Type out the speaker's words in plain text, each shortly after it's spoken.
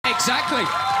Exactly.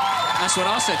 That's what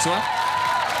I said to her.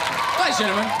 Ladies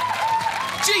and gentlemen,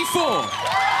 G4.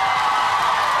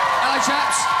 Hello,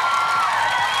 chaps.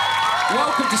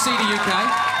 Welcome to See the UK.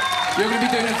 You're going to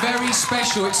be doing a very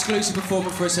special exclusive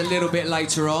performance for us a little bit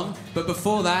later on. But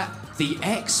before that, the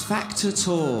X Factor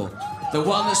Tour. The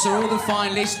one that saw all the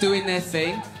finalists doing their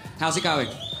thing. How's it going?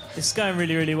 It's going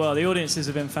really, really well. The audiences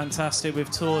have been fantastic. We've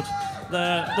toured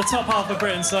the top half of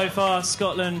Britain so far,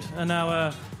 Scotland, and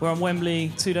now we're on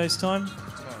Wembley 2 days' time.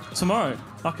 Tomorrow.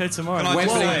 Okay, tomorrow.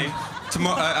 Wembley.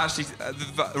 Tomorrow,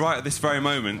 right at this very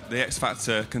moment, the X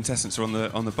Factor contestants are on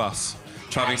the bus,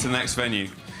 travelling to the next venue.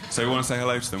 So we want to say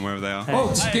hello to them wherever they are. Oh,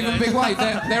 just give them a big wave.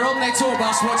 They're on their tour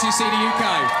bus watching See the UK.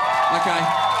 Okay.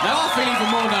 Now I feel even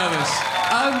more nervous.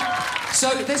 So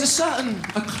there's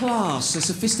a class, a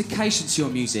sophistication to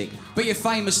your music, but you're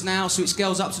famous now, so it's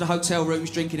girls up to the hotel rooms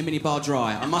drinking a minibar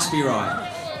dry. I must be right.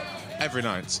 Every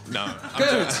night. No.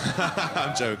 Good.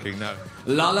 I'm joking, no.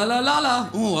 La la la la la.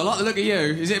 Oh, I like the look of you.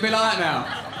 Is it a bit like that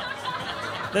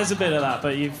now? There's a bit of that,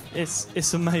 but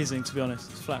it's amazing, to be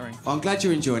honest. It's flattering. I'm glad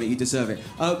you're enjoying it. You deserve it.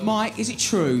 Mike, is it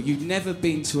true you've never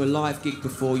been to a live gig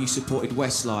before you supported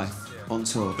Westlife on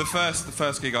tour? The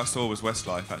first gig I saw was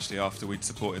Westlife, actually, after we'd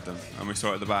supported them, and we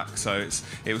saw it at the back, so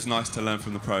it was nice to learn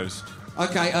from the pros.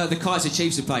 OK, the Kaiser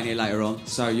Chiefs are playing here later on,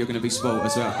 so you're going to be spoilt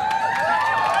as well.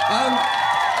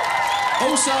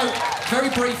 Also, very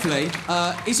briefly,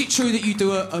 is it true that you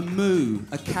do a moo,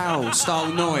 a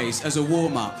cow-style noise as a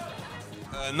warm-up?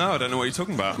 No, I don't know what you're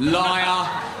talking about. Liar!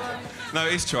 No,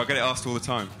 it's true, I get it asked all the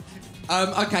time.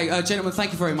 OK, gentlemen,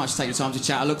 thank you very much for taking the time to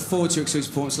chat. I look forward to your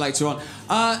exclusive performance later on.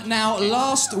 Now,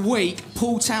 last week,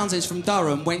 Paul Townsend from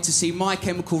Durham went to see My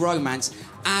Chemical Romance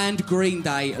and Green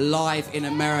Day live in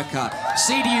America.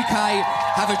 See the UK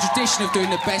have a tradition of doing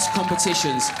the best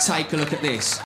competitions. Take a look at this.